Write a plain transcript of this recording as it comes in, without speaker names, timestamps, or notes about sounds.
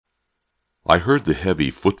I heard the heavy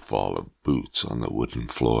footfall of boots on the wooden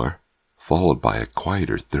floor, followed by a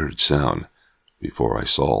quieter third sound before I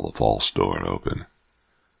saw the false door open.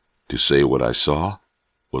 To say what I saw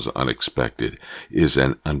was unexpected is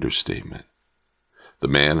an understatement. The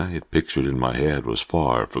man I had pictured in my head was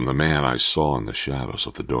far from the man I saw in the shadows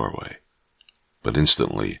of the doorway. But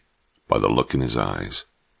instantly, by the look in his eyes,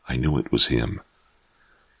 I knew it was him.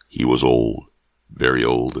 He was old, very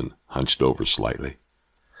old, and hunched over slightly.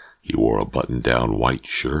 He wore a button-down white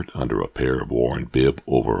shirt under a pair of worn bib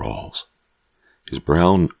overalls. His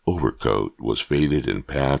brown overcoat was faded and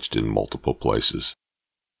patched in multiple places.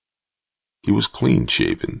 He was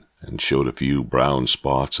clean-shaven and showed a few brown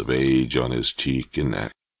spots of age on his cheek and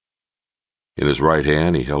neck. In his right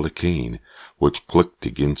hand he held a cane, which clicked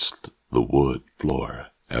against the wood floor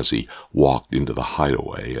as he walked into the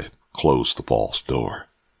hideaway and closed the false door.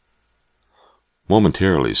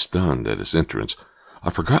 Momentarily stunned at his entrance, I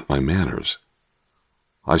forgot my manners.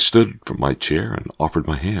 I stood from my chair and offered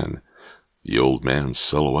my hand. The old man's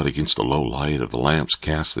silhouette against the low light of the lamps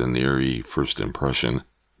cast an eerie first impression,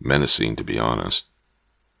 menacing to be honest.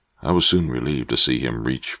 I was soon relieved to see him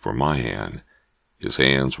reach for my hand. His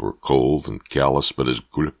hands were cold and callous, but his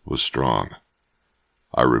grip was strong.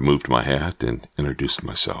 I removed my hat and introduced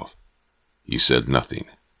myself. He said nothing.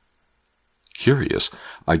 Curious,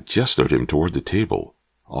 I gestured him toward the table,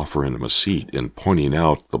 offering him a seat and pointing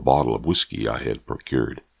out the bottle of whiskey I had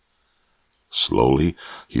procured. Slowly,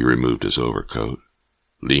 he removed his overcoat,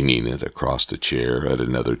 leaning it across a chair at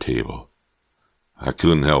another table. I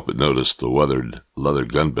couldn't help but notice the weathered leather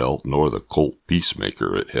gun belt nor the Colt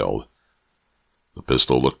Peacemaker it held. The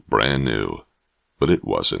pistol looked brand new, but it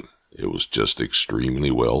wasn't. It was just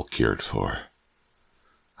extremely well cared for.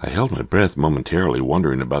 I held my breath momentarily,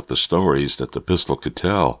 wondering about the stories that the pistol could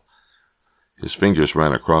tell. His fingers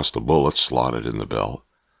ran across the bullets slotted in the belt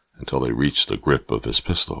until they reached the grip of his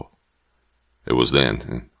pistol. It was then,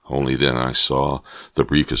 and only then, I saw the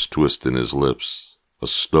briefest twist in his lips, a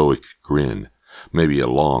stoic grin, maybe a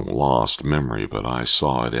long-lost memory, but I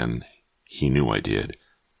saw it, and he knew I did.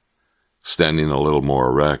 Standing a little more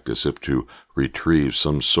erect, as if to retrieve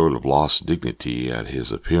some sort of lost dignity at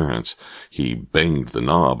his appearance, he banged the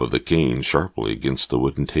knob of the cane sharply against the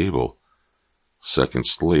wooden table.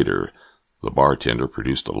 Seconds later, the bartender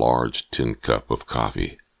produced a large tin cup of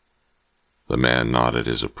coffee. The man nodded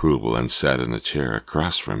his approval and sat in the chair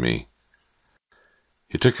across from me.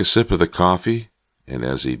 He took a sip of the coffee, and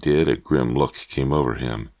as he did, a grim look came over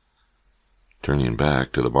him. Turning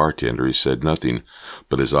back to the bartender, he said nothing,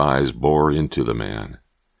 but his eyes bore into the man.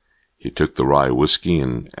 He took the rye whiskey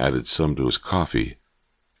and added some to his coffee.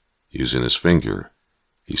 Using his finger,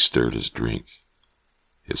 he stirred his drink.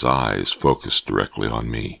 His eyes focused directly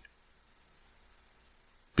on me.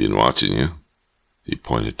 "Been watching you," he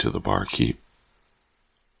pointed to the barkeep.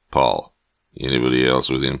 "Paul, anybody else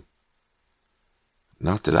with him?"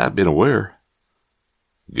 "Not that I've been aware."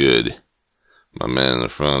 "Good. My man in the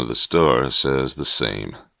front of the store says the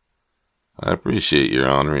same. I appreciate your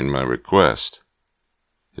honoring my request."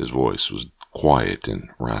 His voice was quiet and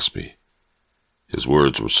raspy. His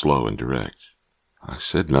words were slow and direct. I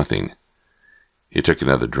said nothing. He took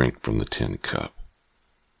another drink from the tin cup.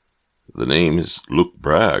 "The name is Luke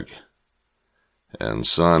Bragg. And,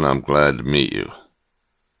 son, I'm glad to meet you."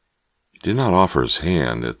 He did not offer his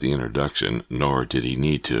hand at the introduction, nor did he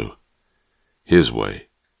need to. His way,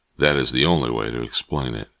 that is the only way to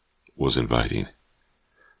explain it, was inviting.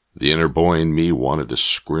 The inner boy in me wanted to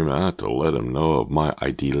scream out to let him know of my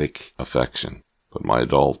idyllic affection, but my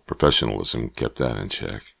adult professionalism kept that in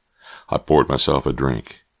check. I poured myself a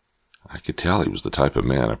drink. I could tell he was the type of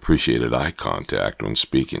man appreciated eye contact when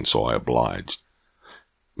speaking, so I obliged.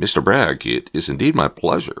 "Mr. Bragg, it is indeed my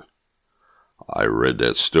pleasure. I read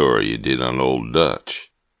that story you did on Old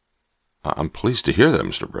Dutch." "I'm pleased to hear that,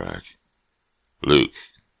 Mr. Bragg." "Luke.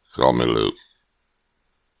 Call me Luke.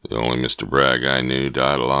 The only Mr. Bragg I knew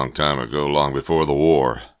died a long time ago, long before the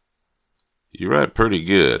war. You write pretty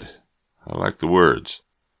good. I like the words.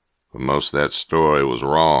 But most of that story was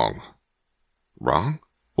wrong." "Wrong?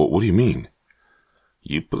 What do you mean?"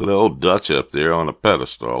 "You put Old Dutch up there on a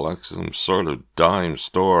pedestal like some sort of dime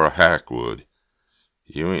store hack would.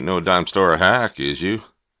 You ain't no dime store hack, is you?"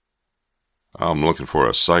 "I'm looking for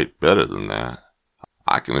a sight better than that.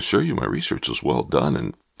 I can assure you my research was well done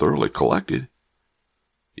and thoroughly collected."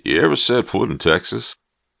 "You ever set foot in Texas?"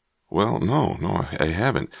 "Well, no, I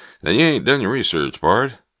haven't." "Then you ain't done your research,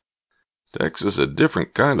 Bart. Texas is a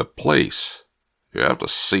different kind of place. You have to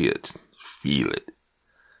see it, feel it,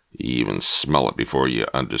 even smell it before you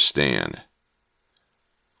understand."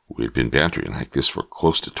 We had been bantering like this for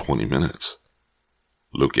close to 20 minutes.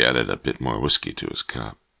 Luke added a bit more whiskey to his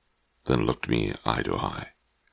cup, then looked me eye to eye.